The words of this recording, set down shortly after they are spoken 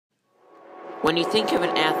When you think of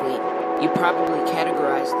an athlete, you probably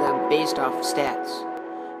categorize them based off of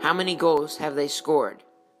stats. How many goals have they scored?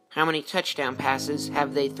 How many touchdown passes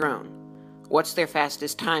have they thrown? What's their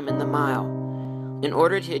fastest time in the mile? In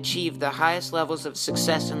order to achieve the highest levels of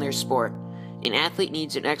success in their sport, an athlete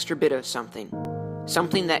needs an extra bit of something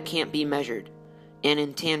that can't be measured, an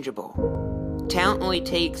intangible. Talent only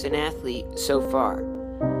takes an athlete so far.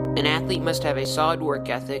 An athlete must have a solid work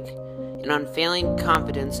ethic, an unfailing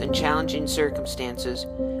confidence in challenging circumstances,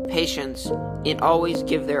 patience, and always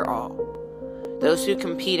give their all. Those who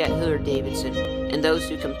compete at Hilliard Davidson and those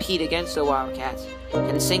who compete against the Wildcats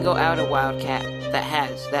can single out a Wildcat that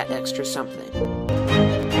has that extra something.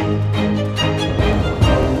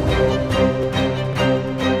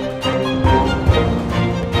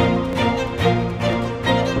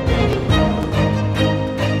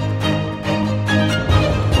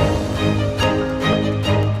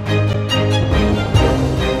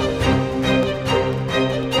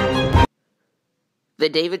 The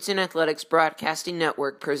Davidson Athletics Broadcasting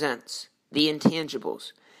Network presents The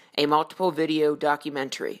Intangibles, a multiple video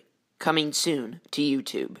documentary, coming soon to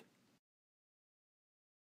YouTube.